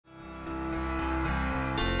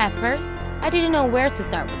At first, I didn't know where to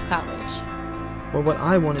start with college. Or what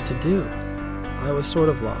I wanted to do. I was sort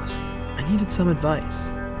of lost. I needed some advice.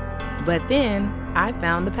 But then, I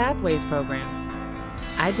found the Pathways program.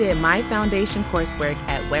 I did my foundation coursework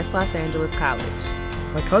at West Los Angeles College.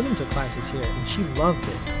 My cousin took classes here, and she loved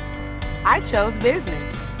it. I chose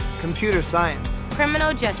business, computer science,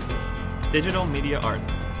 criminal justice, digital media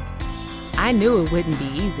arts. I knew it wouldn't be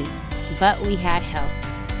easy, but we had help.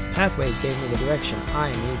 Pathways gave me the direction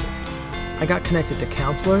I needed. I got connected to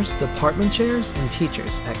counselors, department chairs, and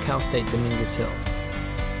teachers at Cal State Dominguez Hills.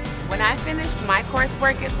 When I finished my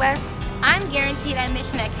coursework at West, I'm guaranteed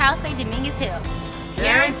admission at Cal State Dominguez Hills.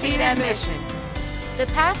 Guaranteed admission. The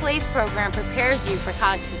Pathways program prepares you for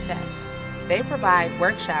college success. They provide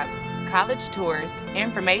workshops, college tours,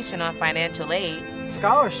 information on financial aid,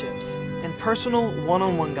 scholarships, and personal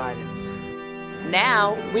one-on-one guidance.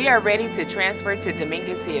 Now, we are ready to transfer to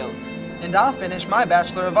Dominguez Hills. And I'll finish my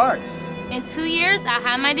Bachelor of Arts. In 2 years, I'll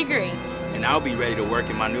have my degree. And I'll be ready to work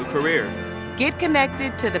in my new career. Get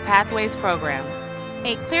connected to the Pathways program.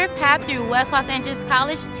 A clear path through West Los Angeles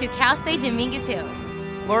College to Cal State Dominguez Hills.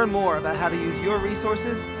 Learn more about how to use your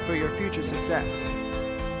resources for your future success.